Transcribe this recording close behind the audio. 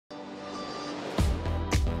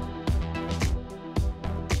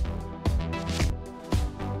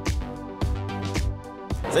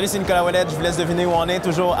Salut, c'est Nicolas Ouellet. Je vous laisse deviner où on est,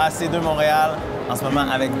 toujours à C2 Montréal, en ce moment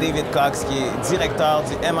avec David Cox, qui est directeur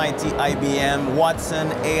du MIT-IBM Watson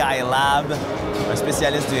AI Lab, un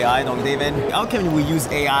spécialiste du AI. Donc, David, how can we use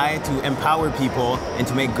AI to empower people and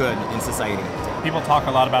to make good in society? People talk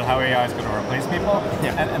a lot about how AI is going to replace people,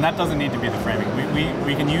 and that doesn't need to be the framing.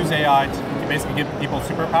 We can use AI to basically give people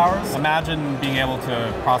superpowers. Imagine being able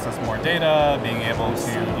to process more data, being able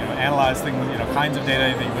to analyze things, kinds of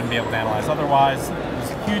data that you wouldn't be able to analyze otherwise.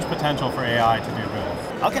 There's huge potential for AI to do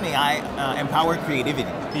good. How can AI empower creativity?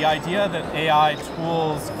 The idea that AI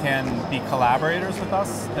tools can be collaborators with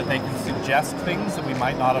us, that they can suggest things that we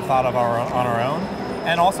might not have thought of on our own,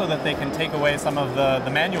 and also that they can take away some of the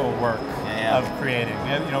manual work of creating.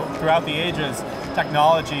 Throughout the ages,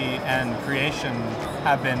 technology and creation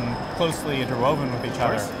have been closely interwoven with each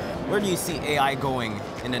other. Where do you see AI going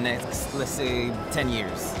in the next, let's say, 10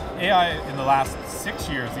 years? AI in the last 6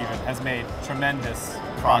 years even has made tremendous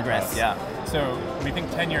progress. Yeah. So we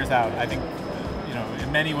think 10 years out, I think,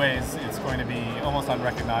 in many ways it's going to be almost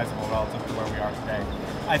unrecognizable relative to where we are today.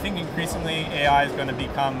 I think increasingly AI is going to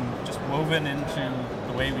become just woven into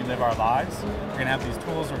the way we live our lives. We're going to have these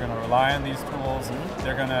tools, we're going to rely on these tools,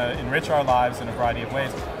 they're going to enrich our lives in a variety of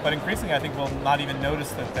ways. But increasingly I think we'll not even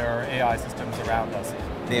notice that there are AI systems around us.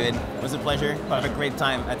 David, it was a pleasure. Have a great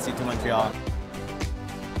time at C2 Montreal.